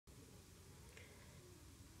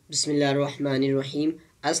बिस्मिल्लाहिर्रहमानिर्रहीम।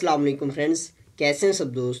 अस्सलाम वालेकुम फ्रेंड्स, कैसे हैं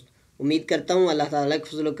सब दोस्त। उम्मीद करता हूँ अल्लाह ताला के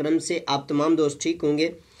फजल व करम से आप तमाम दोस्त ठीक होंगे।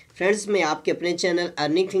 फ्रेंड्स, मैं आपके अपने चैनल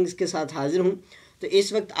अर्निंग थिंग्स के साथ हाजिर हूँ। तो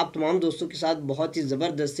इस वक्त आप तमाम दोस्तों के साथ बहुत ही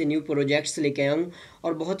ज़बरदस्त से न्यू प्रोजेक्ट्स लेके आया हूँ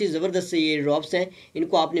और बहुत ही ज़बरदस्त से ये ड्रॉप्स हैं।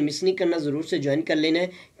 इनको आपने मिस नहीं करना, ज़रूर से ज्वाइन कर लेना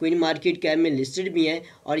है। क्वीन मार्केट कैप में लिस्टेड भी हैं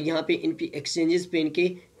और यहाँ पे इन एक्सचेंजेस पे इनकी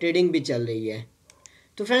ट्रेडिंग भी चल रही है।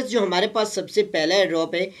 तो फ्रेंड्स, जो हमारे पास सबसे पहला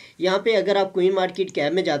एयरड्रॉप है, यहाँ पे अगर आप क्वीन मार्केट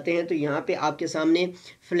कैप में जाते हैं तो यहाँ पे आपके सामने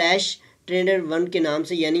फ्लैश ट्रेडर 1 के नाम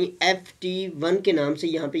से यानी FT1 के नाम से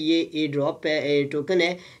यहाँ पे ये एयरड्रॉप है, टोकन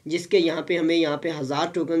है, जिसके यहाँ पे हमें यहाँ पे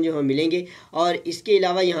 1000 टोकन जो है मिलेंगे। और इसके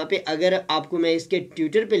अलावा यहाँ पे अगर आपको मैं इसके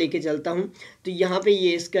ट्विटर पे लेके चलता हूँ तो यहाँ पे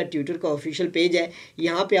ये इसका ट्विटर का ऑफिशियल पेज है।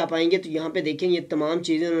 यहाँ पे आप आएंगे तो यहाँ पे देखेंगे ये तमाम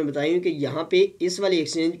चीज़ें उन्होंने बताई कि यहाँ पे इस वाली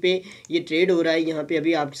एक्सचेंज पे ये ट्रेड हो रहा है। यहाँ पे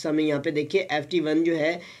अभी आपके सामने यहाँ पे देखिए FT1 जो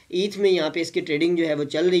है ईथ में यहाँ पे इसकी ट्रेडिंग जो है वो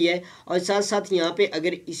चल रही है। और साथ साथ यहाँ पे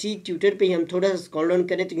अगर इसी ट्विटर पे हम थोड़ा सा स्क्रॉल डाउन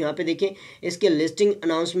करें तो यहाँ पे देखें इसके लिस्टिंग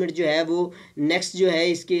अनाउंसमेंट जो है वो नेक्स्ट जो है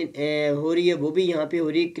इसकी हो रही है, वो भी यहाँ पे हो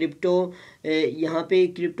रही है। क्रिप्टो यहाँ पे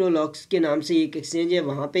क्रिप्टो लॉक्स के नाम से एक एक्सचेंज है,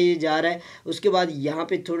 वहाँ पे ये जा रहा है। उसके बाद यहाँ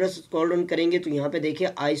पे थोड़ा सा स्क्रॉल डाउन करेंगे तो यहाँ पे देखिए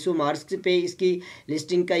आईसो मार्क्स पे इसकी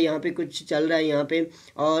लिस्टिंग का यहाँ पे कुछ चल रहा है यहाँ पे।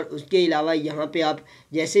 और उसके अलावा यहाँ पे आप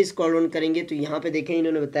जैसे स्क्रॉल डाउन करेंगे तो यहाँ पे देखें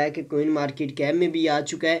इन्होंने बताया कि कोइन मार्केट कैप में भी आ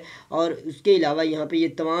चुका है। और उसके अलावा यहाँ पे ये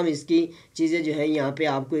तमाम इसकी चीज़ें जो है यहाँ पे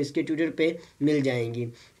आपको इसके ट्विटर पे मिल जाएंगी।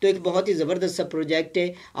 तो एक बहुत ही ज़बरदस्त सा प्रोजेक्ट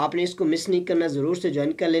है, आपने इसको मिस नहीं करना, ज़रूर से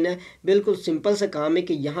ज्वाइन कर लेना है। बिल्कुल सिंपल सा काम है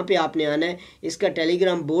कि यहाँ पे आपने आना है। इसका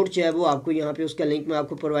टेलीग्राम बोर्ड जो है वो आपको यहाँ पे उसका लिंक मैं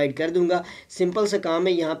आपको प्रोवाइड कर दूंगा। सिंपल सा काम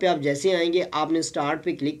है, यहाँ पे आप जैसे आएंगे आपने स्टार्ट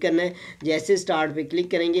पे क्लिक करना है। जैसे स्टार्ट पे क्लिक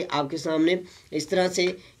करेंगे आपके सामने इस तरह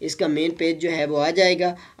से इसका मेन पेज जो है वो आ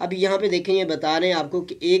जाएगा। अब यहाँ पे देखें ये बता रहे हैं आपको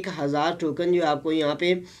कि 1000 टोकन जो आपको यहाँ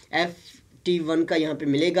पे FT1 का यहाँ पे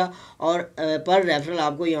मिलेगा और पर रेफरल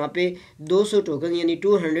आपको यहाँ पे 200 टोकन यानी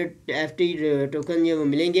 200 FT टोकन जो वो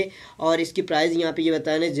मिलेंगे। और इसकी प्राइस यहाँ पे ये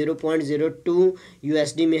बताना है 0.02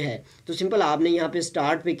 USD में है। तो सिंपल आपने यहाँ पे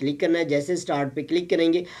स्टार्ट पे क्लिक करना है। जैसे स्टार्ट पे क्लिक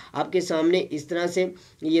करेंगे आपके सामने इस तरह से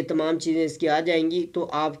ये तमाम चीज़ें इसकी आ जाएंगी। तो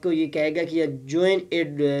आपको ये कहेगा कि ज्वाइन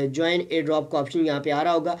एयर ड्रॉप का ऑप्शन यहाँ पे आ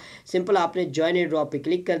रहा होगा। सिंपल आपने ज्वाइन एयर ड्रॉप पे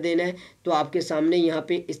क्लिक कर देना है। तो आपके सामने यहाँ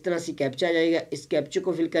पे इस तरह से कैप्चा आ जाएगा। इस कैप्चे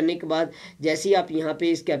को फिल करने के बाद जैसे ही आप यहाँ पे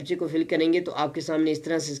इस कैप्चे को फिल करेंगे तो आपके सामने इस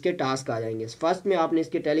तरह से इसके टास्क आ जाएंगे। फर्स्ट में आपने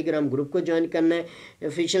इसके टेलीग्राम ग्रुप को ज्वाइन करना है,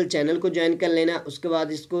 ऑफिशियल चैनल को ज्वाइन कर लेना है। उसके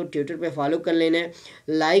बाद इसको ट्विटर पे फॉलो कर लेना है,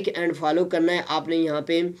 लाइक एंड फॉलो करना है आपने यहाँ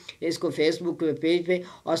पे इसको फेसबुक पेज पे,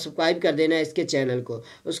 और सब्सक्राइब कर देना है इसके चैनल को।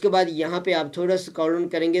 उसके बाद यहाँ पे आप थोड़ा सा स्क्रॉल डाउन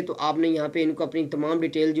करेंगे तो आपने यहाँ पे इनको अपनी तमाम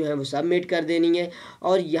डिटेल जो है वो सबमिट कर देनी है।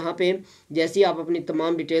 और यहाँ पे जैसे ही आप अपनी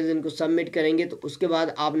तमाम डिटेल्स इनको सबमिट करेंगे तो उसके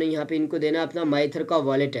बाद आपने यहाँ पे इनको देना अपना माइथर का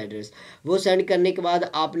वॉलेट एड्रेस। वो सेंड करने के बाद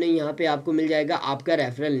आपने यहाँ पे आपको मिल जाएगा आपका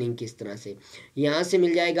रेफरल लिंक। इस तरह से यहाँ से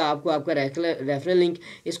मिल जाएगा आपको आपका रेफरल लिंक।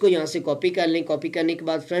 इसको यहाँ से कॉपी कर लें। कॉपी करने के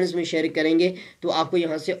बाद फ्रेंड्स में शेयर करेंगे तो आपको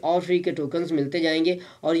यहाँ से और फ्री के टोकन्स मिलते जाएंगे।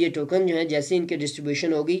 और ये टोकन जो है जैसे इनके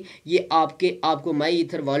डिस्ट्रीब्यूशन होगी ये आपको माई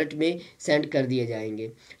ईथर वॉलेट में सेंड कर दिए जाएंगे।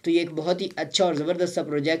 तो ये एक बहुत ही अच्छा और ज़बरदस्त सा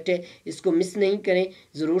प्रोजेक्ट है, इसको मिस नहीं करें,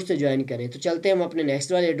 ज़रूर से ज्वाइन करें। तो चलते हैं हम अपने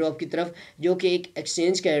नेक्स्ट वाले एयरड्रॉप की तरफ, जो कि एक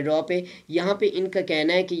एक्सचेंज का एयरड्रॉप है। यहाँ पे इनका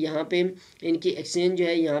कहना है कि यहाँ पे इनकी एक्सचेंज जो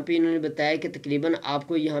है यहाँ पे इन्होंने बताया कि तकरीबन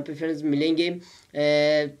आपको यहाँ पे फ्रेंड्स मिलेंगे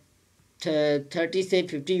 30 से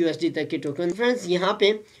 50 USD तक के टोकन। फ्रेंड्स, यहाँ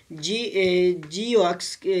पे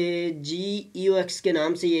GEOX के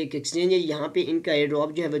नाम से ये एक एक्सचेंज है। यहाँ पे इनका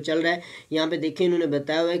एयरड्रॉप जो है वो चल रहा है। यहाँ पे देखें इन्होंने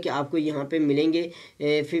बताया हुआ है कि आपको यहाँ पे मिलेंगे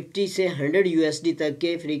 50 से 100 USD तक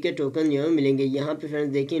के फ्री के टोकन जो है मिलेंगे। यहाँ पे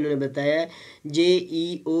फ्रेंड्स देखिए इन्होंने बताया है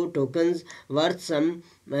JEO tokens worth some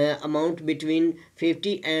amount between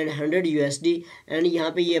 50 and 100 USD। And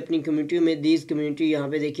यहाँ पे ये अपनी कम्युनिटी में दीज कम्युनिटी यहाँ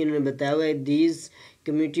पे देखिए इन्होंने बताया हुआ है these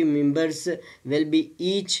community members will be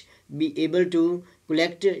each be able to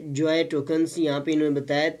collect Joy tokens यहाँ पे इन्होंने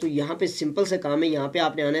बताया। तो यहाँ पे सिंपल सा काम है, यहाँ पे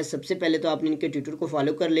आपने आना है। सबसे पहले तो आपने इनके ट्विटर को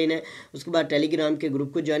फॉलो कर लेना है। उसके बाद टेलीग्राम के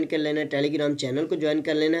ग्रुप को ज्वाइन कर लेना है, टेलीग्राम चैनल को ज्वाइन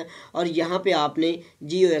कर लेना है। और यहाँ पे आपने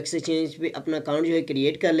GEO एक्सचेंज पे अपना अकाउंट जो है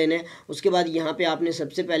क्रिएट कर लेना है। उसके बाद यहाँ पे आपने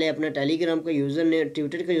सबसे पहले अपना टेलीग्राम का यूज़र नेम,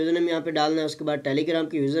 ट्विटर का यूज़र नेम यहाँ पे डालना है। उसके बाद टेलीग्राम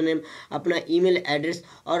का यूज़र नेम, अपना ईमेल एड्रेस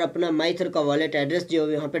और अपना माइथर का वॉलेट एड्रेस जो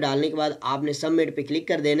यहाँ पे डालने के बाद आपने सबमिट पे क्लिक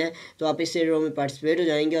कर देना है। तो आप इस एयरड्रॉप में पार्टिसिपेट हो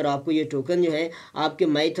जाएंगे और आपको ये टोकन जो है आपके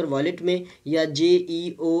माइथर वॉलेट में या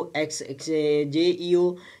JEO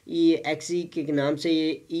के नाम से,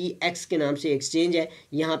 ये EX के नाम से एक्सचेंज है,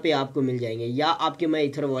 यहाँ पे आपको मिल जाएंगे, या आपके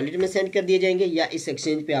माइथर वॉलेट में सेंड कर दिए जाएंगे या इस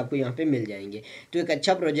एक्सचेंज पे आपको यहाँ पे मिल जाएंगे। तो एक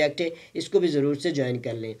अच्छा प्रोजेक्ट है, इसको भी ज़रूर से ज्वाइन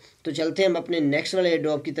कर लें। तो चलते हैं हम अपने नेक्स्ट वाले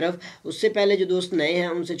एयरड्रॉप की तरफ। उससे पहले जो दोस्त नए हैं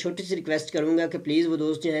उनसे छोटी सी रिक्वेस्ट करूँगा कि प्लीज़ वो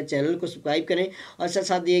दोस्त जो है चैनल को सब्सक्राइब करें और साथ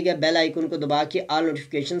साथ दिए गए बेल आइकन को दबा के ऑल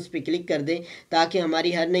नोटिफिकेशंस पे क्लिक कर दें, ताकि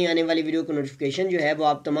हमारी हर नई आने वाली वीडियो का नोटिफिकेशन जो है वो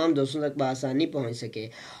आप तमाम दोस्तों तक बआसानी पहुँच सके।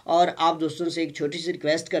 और आप दोस्तों से एक छोटी सी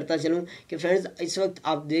रिक्वेस्ट करता चलूँ कि फ्रेंड्स, इस वक्त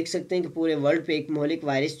आप देख सकते हैं कि पूरे वर्ल्ड पे एक मोहलिक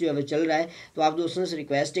वायरस जो है वो चल रहा है। तो आप दोस्तों से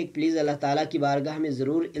रिक्वेस्ट है कि प्लीज़ अल्लाह ताला की बारगाह में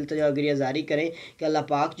ज़रूर इल्तिजा गिरिया जारी करें कि अल्लाह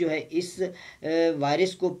पाक जो है इस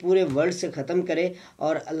वायरस को पूरे वर्ल्ड से ख़त्म करे,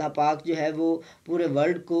 और अल्लाह पाक जो है वो पूरे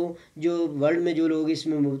वर्ल्ड को, जो वर्ल्ड में जो लोग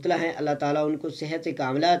इसमें मुब्तला हैं, अल्लाह ताला उनको सेहत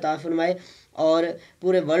कामिला अता फरमाए और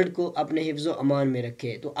पूरे वर्ल्ड को अपने हिफ्ज़ व अमान में रखे।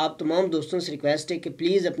 तो आप तमाम दोस्तों से रिक्वेस्ट है कि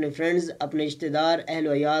प्लीज़ अपने फ्रेंड्स, अपने रिश्तेदार, अहल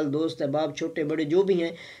वयाल, दोस्त अहबाब, छोटे बड़े जो भी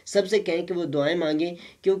हैं, सबसे कहें कि वो दुआएं मांगें,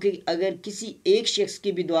 क्योंकि अगर किसी एक शख्स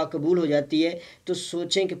की भी दुआ कबूल हो जाती है तो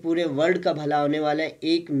सोचें कि पूरे वर्ल्ड का भला होने वाला है,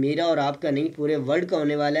 एक मेरा और आपका नहीं, पूरे वर्ल्ड का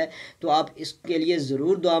होने वाला है। तो आप इसके लिए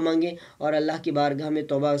ज़रूर दुआ मांगें और अल्लाह की बारगाह में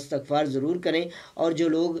तौबा इस्तग़फ़ार ज़रूर करें। और जो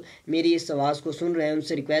लोग मेरी इस आवाज़ को सुन रहे हैं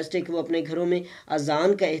उनसे रिक्वेस्ट है कि वो अपने घरों में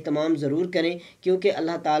अज़ान का एहतमाम ज़रूर करें, क्योंकि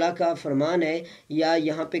अल्लाह ताला का फरमान है, या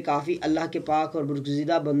यहाँ पे काफ़ी अल्लाह के पाक और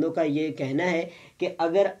बुर्गज़ीदा बंदों का ये कहना है कि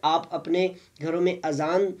अगर आप अपने घरों में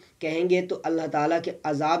अज़ान कहेंगे तो अल्लाह ताला के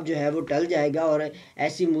अज़ाब जो है वो टल जाएगा, और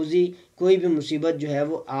ऐसी मुज़ी कोई भी मुसीबत जो है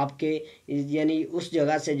वो आपके यानी उस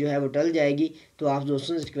जगह से जो है वो टल जाएगी। तो आप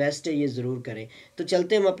दोस्तों से रिक्वेस्ट है ये ज़रूर करें। तो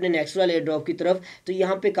चलते हैं हम अपने नेक्स्ट वाले एयर ड्रॉप की तरफ। तो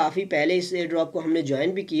यहाँ पे काफ़ी पहले इस एयर ड्रॉप को हमने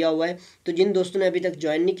ज्वाइन भी किया हुआ है, तो जिन दोस्तों ने अभी तक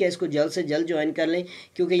ज्वाइन नहीं किया इसको जल्द से जल्द ज्वाइन कर लें,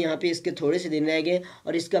 क्योंकि यहाँ पे इसके थोड़े से दिन रह गए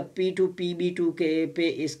और इसका P2PB2 के पे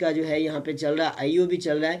इसका जो है यहाँ पे चल रहा है, IO भी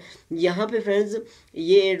चल रहा है। यहाँ पे फ्रेंड्स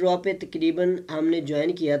ये एयर ड्रॉप पे तकरीबन हमने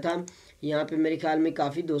ज्वाइन किया था, यहाँ पे मेरे ख्याल में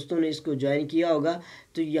काफ़ी दोस्तों ने इसको ज्वाइन किया होगा।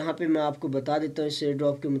 तो यहाँ पे मैं आपको बता देता हूँ इस एयर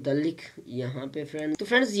ड्रॉप के मुतालिक। यहाँ पे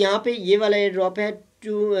फ्रेंड्स यहाँ पे ये वाला एयर ड्रॉप है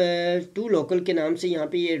टू लोकल के नाम से, यहाँ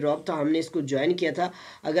पे ये ड्रॉप था, हमने इसको ज्वाइन किया था।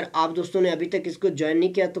 अगर आप दोस्तों ने अभी तक इसको ज्वाइन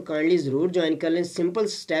नहीं किया तो काइंडली ज़रूर ज्वाइन कर लें। सिंपल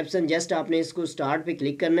स्टेप्स हैं, जस्ट आपने इसको स्टार्ट पे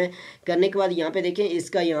क्लिक करना है। करने के बाद यहाँ पे देखें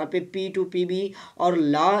इसका यहाँ पे P2PB और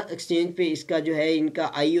ला एक्सचेंज पे इसका जो है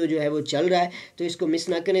इनका IO जो है वो चल रहा है, तो इसको मिस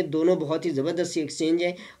ना करें। दोनों बहुत ही ज़बरदस्त एक्सचेंज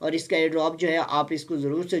है और इसका एयर ड्रॉप जो है आप इसको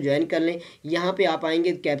ज़रूर से ज्वाइन कर लें। यहाँ पर आप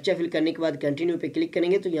आएँगे, कैप्चा फिल करने के बाद कंटिन्यू पे क्लिक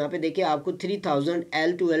करेंगे तो यहाँ पे देखिए आपको 3000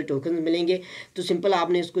 L2L टोकन मिलेंगे। तो सिंपल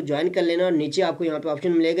आपने इसको ज्वाइन कर लेना और नीचे आपको यहाँ पे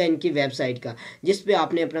ऑप्शन मिलेगा इनकी वेबसाइट का, जिस पे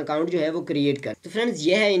आपने अपना अकाउंट जो है वो क्रिएट कर। तो फ्रेंड्स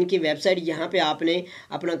ये है इनकी वेबसाइट, यहाँ पे आपने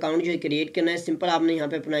अपना अकाउंट जो है क्रिएट करना है। सिंपल आपने यहाँ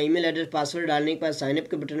पे अपना ईमेल एड्रेस, पासवर्ड डालने के बाद साइनअप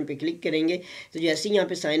के बटन पे क्लिक करेंगे। तो जैसे ही यहाँ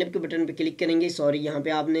पे साइनअप के बटन पे क्लिक करेंगे, यहाँ पे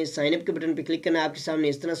आपने साइनअप के बटन पे क्लिक करना है, आपके सामने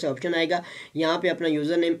इस तरह से ऑप्शन आएगा। यहाँ पे अपना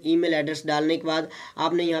यूजर नेम, ईमेल एड्रेस डालने के बाद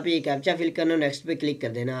आपने यहाँ पे एक कैप्चा फिल करना, नेक्स्ट पे क्लिक कर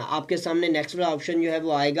देना। आपके सामने नेक्स्ट वाला ऑप्शन जो है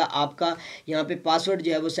वो आएगा। आपका यहाँ पे पासवर्ड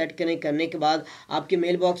जो है वो सेट करने के बाद आपके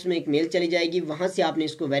मेल बॉक्स में एक मेल चली जाएगी, वहां से आपने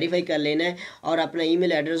इसको वेरीफाई कर लेना है और अपना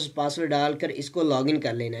ईमेल एड्रेस, पासवर्ड डालकर इसको लॉगिन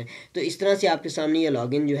कर लेना है। तो इस तरह से आपके सामने ये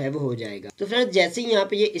लॉगिन जो है वो हो जाएगा। तो फ्रेंड्स जैसे ही यहाँ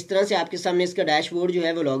पे ये इस तरह से आपके सामने इसका डैशबोर्ड जो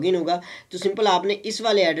है वो लॉगिन होगा, तो सिंपल आपने इस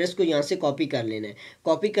वाले एड्रेस को यहाँ से कॉपी कर लेना है।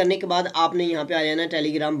 कॉपी करने के बाद आपने यहाँ पे आ जाना है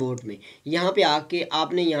टेलीग्राम बोट में। यहाँ पे आके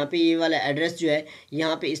आपने यहाँ पे ये वाला एड्रेस जो है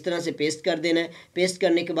यहाँ पे इस तरह से पेस्ट कर देना है। पेस्ट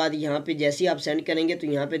करने के बाद यहाँ पे जैसे ही आप सेंड करेंगे तो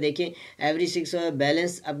यहाँ पे देखें every 6 our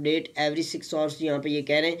balance update every 6 hours यहाँ पे ये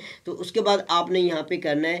कह रहे हैं। तो उसके बाद आपने यहाँ पे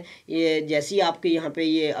करना है, ये जैसे ही आपके यहाँ पे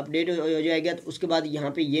ये अपडेट हो जाएगा तो उसके बाद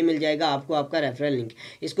यहाँ पे ये मिल जाएगा आपको आपका रेफरल लिंक।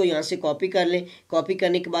 इसको यहाँ से कॉपी कर लें। कॉपी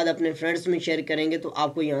करने के बाद अपने फ्रेंड्स में शेयर करेंगे तो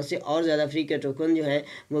आपको यहाँ से और ज़्यादा फ्री के टोकन जो है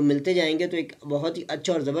वो मिलते जाएंगे। तो एक बहुत ही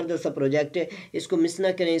अच्छा और ज़बरदस्त प्रोजेक्ट है, इसको मिस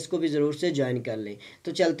ना करें, इसको भी ज़रूर से ज्वाइन कर लें।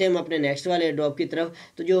 तो चलते हैं हम अपने नेक्स्ट वाले एयर ड्रॉप की तरफ।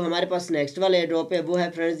 तो जो हमारे पास नेक्स्ट वाला एयर ड्रॉप है वो है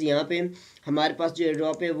फ्रेंड्स, यहाँ पे हमारे पास जो एयर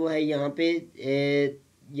ड्रॉप है वो है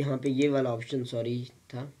यहाँ पे ये वाला ऑप्शन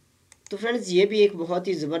था। तो फ्रेंड्स ये भी एक बहुत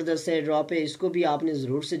ही ज़बरदस्त एयर ड्रॉप है, इसको भी आपने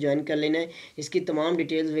ज़रूर से ज्वाइन कर लेना है। इसकी तमाम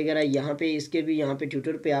डिटेल्स वगैरह यहाँ पे इसके भी यहाँ पे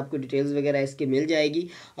ट्विटर पे आपको डिटेल्स वगैरह इसके मिल जाएगी।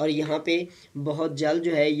 और यहाँ पे बहुत जल्द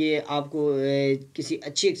जो है ये आपको किसी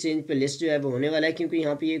अच्छी एक्सचेंज पे लिस्ट जो है वो होने वाला है, क्योंकि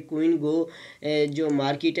यहाँ पे ये क्वीन गो जो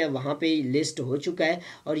मार्केट है वहाँ पे लिस्ट हो चुका है।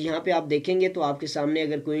 और यहाँ पे आप देखेंगे तो आपके सामने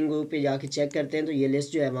अगर क्वीन गो पे जाके चेक करते हैं तो ये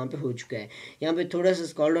लिस्ट जो है वहाँ पे हो चुका है। यहाँ पे थोड़ा सा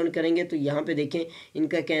स्क्रॉल डाउन करेंगे तो यहाँ पे देखें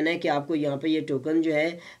इनका कहना है कि आपको यहाँ पे ये टोकन जो है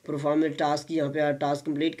परफॉर्म काम टास्क यहाँ पे टास्क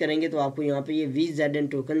कंप्लीट करेंगे तो आपको यहाँ पे ये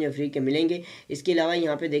VZN टोकन जो फ्री के मिलेंगे। इसके अलावा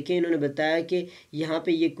यहाँ पे देखिए इन्होंने बताया कि यहाँ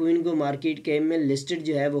पे ये कोइन को मार्केट कैप में लिस्टेड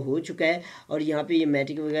जो है वो हो चुका है और यहाँ पे ये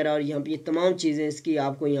मैटिक वगैरह और यहाँ पे ये तमाम चीज़ें इसकी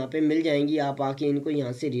आपको यहाँ पे मिल जाएंगी। आप आके इनको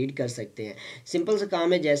यहाँ से रीड कर सकते हैं। सिंपल सा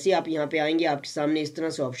काम है, जैसे ही आप यहाँ पे आएंगे आपके सामने इस तरह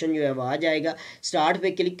से ऑप्शन जो है वो आ जाएगा। स्टार्ट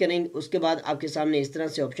पे क्लिक करेंगे, उसके बाद आपके सामने इस तरह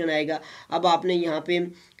से ऑप्शन आएगा। अब आपने यहाँ पे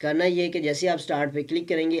करना ये है कि जैसे आप स्टार्ट पे क्लिक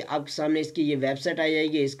करेंगे आपके सामने इसकी ये वेबसाइट आ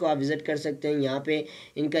जाएगी। इसको आप विज़िट कर सकते हैं। यहाँ पे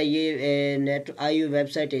इनका ये नेट आई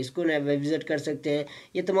वेबसाइट है, इसको विज़िट कर सकते हैं।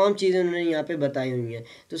 ये तमाम चीज़ें उन्होंने यहाँ पे बताई हुई हैं।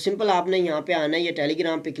 तो सिंपल आपने यहाँ पे आना है, ये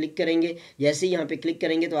टेलीग्राम पे क्लिक करेंगे। जैसे ही यहाँ पे क्लिक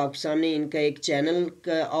करेंगे तो आपके सामने इनका एक चैनल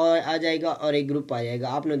का और आ जाएगा और एक ग्रुप आ जाएगा।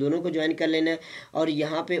 आपने दोनों को ज्वाइन कर लेना है और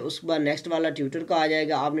यहाँ पे उसके बाद नेक्स्ट वाला ट्विटर का आ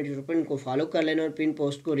जाएगा। आपने ट्विटर पर इनको फॉलो कर लेना और पिन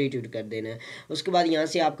पोस्ट को रीट्वीट कर देना है। उसके बाद यहाँ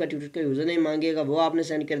से आपका ट्विटर का यूज़र नेम मांगेगा, वो आपने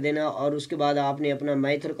सेंड कर देना और उसके बाद आपने अपना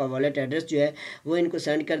माइथर का वॉलेट एड्रेस जो है वो इनको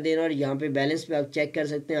सेंड कर देना। और यहाँ पे बैलेंस पे आप चेक कर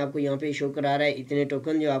सकते हैं, आपको यहाँ पे शो करा रहा है इतने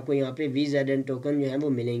टोकन जो आपको यहाँ पे VZN टोकन जो है वो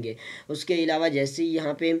मिलेंगे। उसके अलावा जैसे ही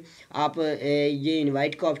यहाँ पे आप ये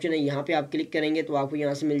इनवाइट का ऑप्शन है, यहाँ पे आप क्लिक करेंगे तो आपको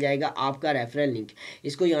यहाँ से मिल जाएगा आपका रेफरल लिंक।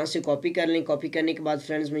 इसको यहाँ से कॉपी कर लें। कॉपी करने के बाद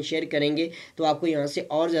फ्रेंड्स में शेयर करेंगे तो आपको यहाँ से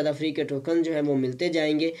और ज़्यादा फ्री के टोकन जो है वो मिलते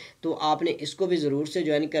जाएंगे। तो आपने इसको भी ज़रूर से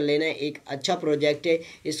ज्वाइन कर लेना है। एक अच्छा प्रोजेक्ट है,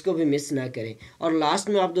 इसको भी मिस ना करें। और लास्ट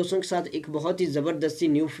में आप दोस्तों के साथ एक बहुत ही ज़बरदस्त सी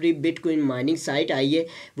new free bitcoin mining site आई है,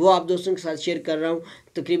 वो आप दोस्तों के साथ शेयर कर रहा हूँ।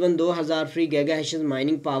 तकरीबन 2000 free giga hashes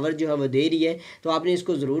mining power जो है वो दे रही है। तो आपने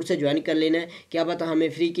इसको ज़रूर से ज्वाइन कर लेना है। क्या पता हमें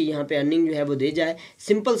फ्री की यहाँ पे अर्निंग जो है वो दे जाए।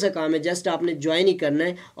 सिंपल सा काम है, जस्ट आपने ज्वाइन ही करना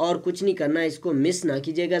है और कुछ नहीं करना है। इसको मिस ना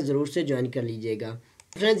कीजिएगा, ज़रूर से ज्वाइन कर लीजिएगा।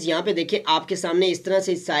 फ्रेंड्स यहाँ पे देखिए आपके सामने इस तरह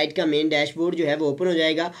से इस साइट का मेन डैशबोर्ड जो है वो ओपन हो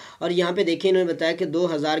जाएगा और यहाँ पे देखिए इन्होंने बताया कि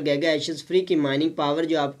 2000 गीगा हैशेस फ्री की माइनिंग पावर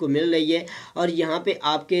जो आपको मिल रही है और यहाँ पे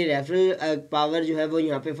आपके रेफरल पावर जो है वो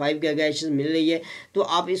यहाँ पे 5 गीगा हैशेस मिल रही है। तो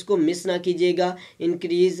आप इसको मिस ना कीजिएगा।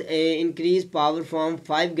 Increase power from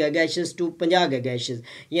 5 giga hashes to 50 giga hashes,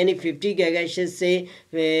 यानी 50 गीगा हैशेस से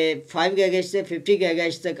 5 गीगा हैशेस से 50 गीगा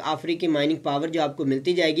हैशेस तक आप फ्री की माइनिंग पावर जो आपको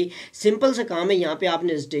मिलती जाएगी। सिंपल सा काम है, यहाँ पे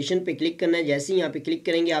आपने रजिस्ट्रेशन पे क्लिक करना है। जैसे ही यहाँ पे क्लिक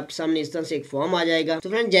करेंगे आपके सामने इस तरह से एक फॉर्म आ जाएगा। तो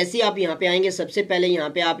फ्रेंड जैसे ही आप यहाँ पे आएंगे सबसे पहले यहाँ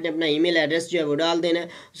पे आपने अपना ईमेल एड्रेस जो है वो डाल देना है।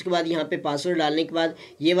 उसके बाद यहाँ पे पासवर्ड डालने के बाद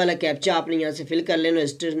ये वाला कैप्चा आपने यहाँ से फिल कर लेना,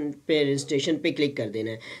 रजिस्ट्रेशन पे क्लिक कर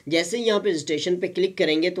देना है। जैसे ही यहाँ पे रजिस्ट्रेशन पे क्लिक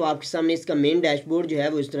करेंगे तो आपके सामने इसका मेन डैशबोर्ड जो है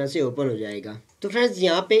वो इस तरह से ओपन हो जाएगा। तो फ्रेंड्स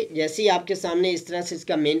यहाँ पे जैसे ही आपके सामने इस तरह से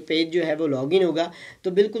इसका मेन पेज जो है वो लॉगिन होगा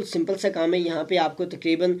तो बिल्कुल सिंपल सा काम है। यहाँ पे आपको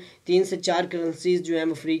तकरीबन 3 से 4 करेंसीज जो है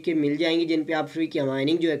वो फ्री के मिल जाएंगी जिन पे आप फ्री की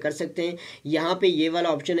माइनिंग जो है कर सकते हैं। यहाँ पे ये वाला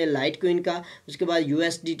ऑप्शन है लाइट कोइन का, उसके बाद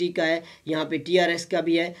USDT का है, यहाँ पे TRX का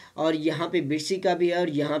भी है और यहाँ पे बिटसी का भी है और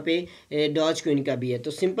यहाँ पे डॉज कोइन का भी है।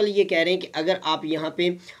 तो सिंपल ये कह रहे हैं कि अगर आप यहाँ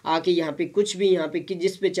पे आके यहाँ पे कुछ भी यहाँ पे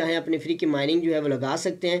जिस पे चाहें अपने फ्री की माइनिंग जो है वो लगा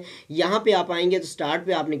सकते हैं। यहाँ पे आप आएंगे तो स्टार्ट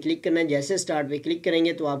पे आपने क्लिक करना है। जैसे स्टार्ट पे क्लिक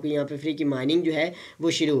करेंगे तो आपको यहाँ पे फ्री की माइनिंग जो है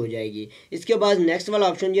वो शुरू हो जाएगी। इसके बाद नेक्स्ट वाला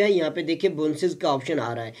ऑप्शन जो है यहाँ पे देखिए बोनसेस का ऑप्शन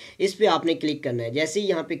आ रहा है, इस पे आपने क्लिक करना है। जैसे ही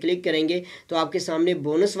यहाँ पे क्लिक करेंगे तो आपके सामने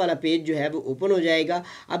बोनस वाला पेज जो है वो ओपन हो जाएगा।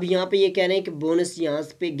 अब यहाँ पे ये कह रहे हैं कि बोनस यहाँ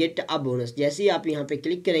पे गेट अ बोनस, जैसे ही आप यहाँ पे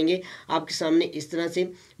क्लिक करेंगे आपके सामने इस तरह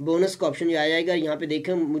से बोनस का ऑप्शन जो आ जाएगा। यहाँ पे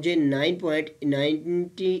देखें मुझे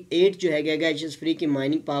 9.98 जो है गीगा हैशेस फ्री की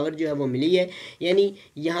माइनिंग पावर जो है वो मिली है, यानी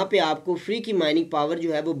यहाँ पे आपको फ्री की माइनिंग पावर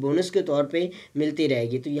जो है वो बोनस के तौर पे मिलती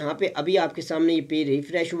रहेगी। तो यहाँ पे अभी आपके सामने ये पेज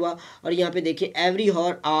रिफ्रेश हुआ और यहाँ पे देखिए एवरी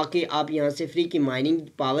हॉर आके आप यहाँ से फ्री की माइनिंग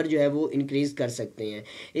पावर जो है वो इंक्रीज कर सकते हैं।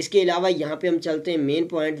 इसके अलावा यहाँ पे हम चलते हैं मेन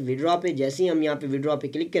पॉइंट विड्रॉ पे। जैसे ही हम यहाँ पे विड्रॉ पे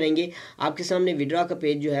क्लिक करेंगे आपके सामने विड्रॉ का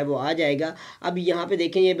पेज जो है वो आ जाएगा। अब यहाँ पे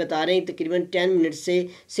देखें ये बता रहे हैं तकरीबन 10 मिनट से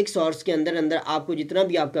 6 आवर्स के अंदर अंदर आपको जितना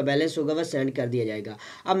भी आपका बैलेंस होगा वह सेंड कर दिया जाएगा।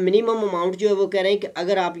 अब मिनिमम अमाउंट जो है वो कह रहे हैं कि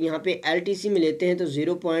अगर आप यहाँ पे LTC में लेते हैं तो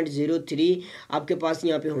 0.03 आपके पास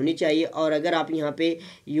यहाँ पे होनी चाहिए और अगर आप यहाँ पे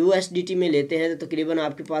USDT में लेते हैं तो तकरीबन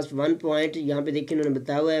आपके पास 1 यहाँ पे देखिए उन्होंने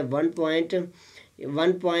बताया हुआ है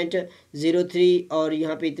 1.03 और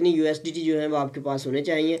यहाँ पे इतनी USDT जो है वो आपके पास होने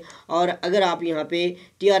चाहिए। और अगर आप यहाँ पे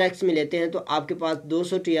TRX में लेते हैं तो आपके पास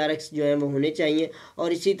 200 TRX जो है वो होने चाहिए।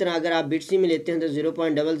 और इसी तरह अगर आप बिटसी में लेते हैं तो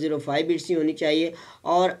 0.005 बिटसी होनी चाहिए।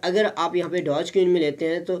 और अगर आप यहाँ पे डॉज क्वीन में लेते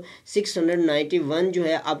हैं तो 691 जो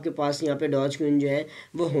है आपके पास यहाँ पे डॉज क्वीन जो है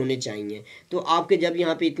वो होने चाहिए। तो आपके जब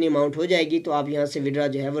यहाँ पे इतनी अमाउंट हो जाएगी तो आप यहाँ से विड्रॉ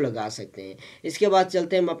जो है वो लगा सकते हैं। इसके बाद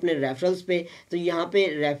चलते हैं हम अपने रेफरल्स पे। तो यहाँ पे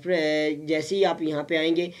जैसे ही आप यहाँ पे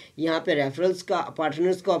आएंगे, यहाँ पे रेफरल्स का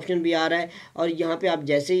पार्टनर्स का ऑप्शन भी आ रहा है और यहाँ पे आप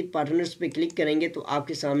जैसे ही पार्टनर्स पे क्लिक करेंगे तो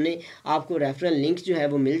आपके सामने आपको रेफरल लिंक जो है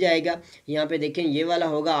वो मिल जाएगा। यहाँ पे देखें ये वाला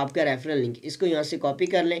होगा आपका रेफरल लिंक, इसको यहाँ से कॉपी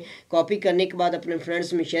कर लें। कॉपी करने के बाद अपने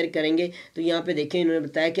फ्रेंड्स में शेयर करेंगे तो यहाँ पे देखें इन्होंने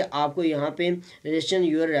बताया कि आपको यहाँ पे रजिस्टर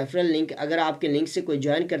योर रेफरल लिंक, अगर आपके लिंक से कोई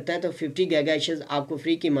ज्वाइन करता है तो 50 गीगाहर्ट्ज़ आपको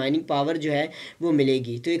फ्री की माइनिंग पावर जो है वो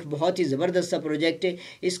मिलेगी। तो एक बहुत ही ज़बरदस्त सा प्रोजेक्ट है,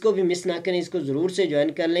 इसको भी मिस ना करें, इसको ज़रूर से ज्वाइन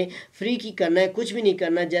कर लें। फ्री की करना है, कुछ भी नहीं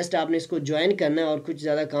करना, जस्ट आपने इसको ज्वाइन करना है और कुछ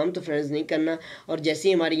ज़्यादा काम तो फ्रेंड्स नहीं करना। और जैसे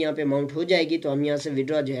ही हमारी यहाँ पे अमाउंट हो जाएगी तो हम यहाँ से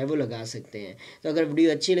विड्रॉ जो है वो लगा सकते हैं। तो अगर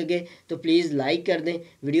वीडियो अच्छी लगे तो प्लीज़ लाइक कर दें।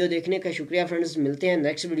 वीडियो देखने का शुक्रिया फ्रेंड्स, मिलते हैं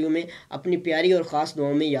नेक्स्ट वीडियो में। अपनी प्यारी और ख़ास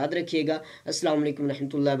दुआओं में याद रखिएगा। अस्सलाम वालेकुम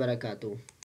रहमतुल्लाहि व बरकातुहू।